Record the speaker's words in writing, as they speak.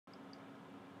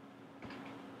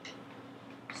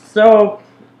So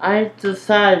I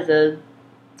decided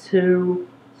to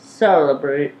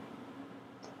celebrate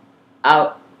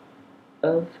out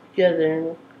of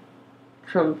getting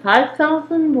from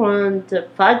 5,001 to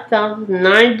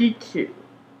 5,092.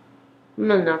 I'm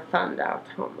gonna find out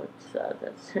how much that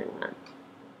is. Hang on.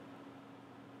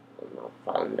 I'm gonna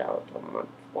find out on my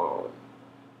phone.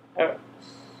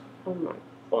 On my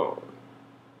phone.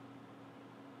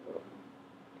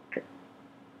 Okay.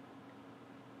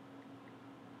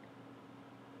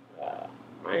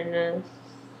 Minus.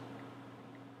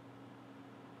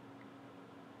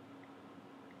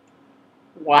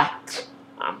 What?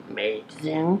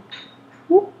 Amazing.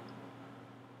 Whoop.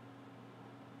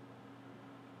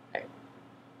 I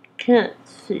can't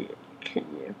see it, can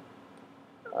you?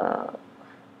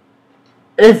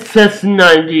 It says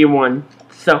 91.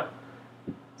 So,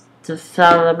 to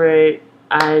celebrate,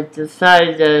 I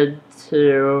decided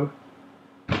to,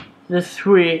 this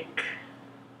week,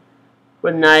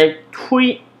 when I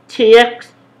tweet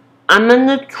I'm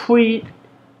gonna tweet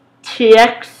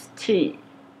TXT.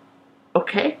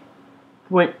 Okay?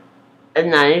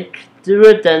 And I do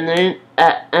it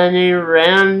at any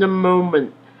random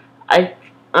moment. I'm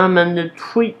gonna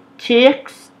tweet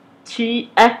TXT,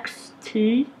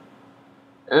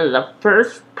 and the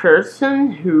first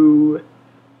person who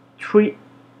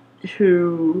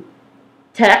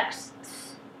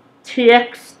texts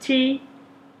TXT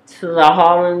to the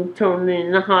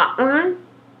Hollington hotline,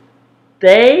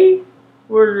 they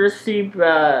will receive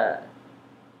a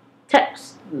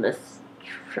text message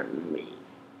from me.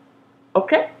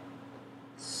 Okay?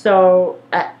 So,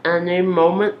 at any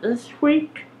moment this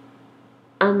week,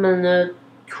 I'm gonna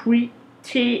tweet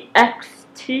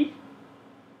TXT,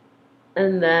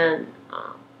 and then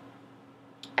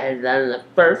the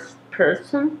first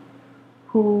person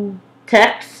who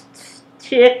texts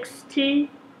TXT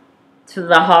to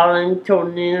the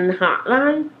Hollingtonian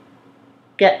hotline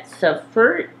gets a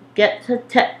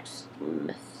text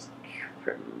message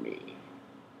from me.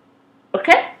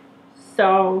 Okay?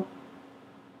 So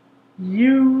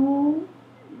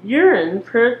you're in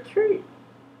for a treat.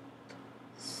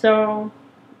 So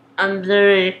I'm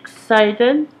very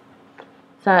excited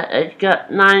that I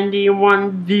got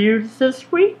 91 views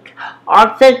this week.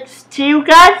 All thanks to you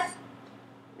guys.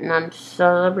 And I'm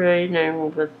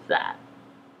celebrating with that.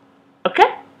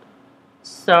 Okay?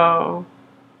 So,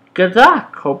 good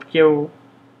luck. Hope you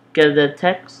get a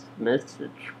text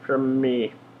message from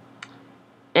me.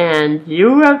 And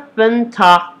you have been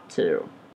talked to.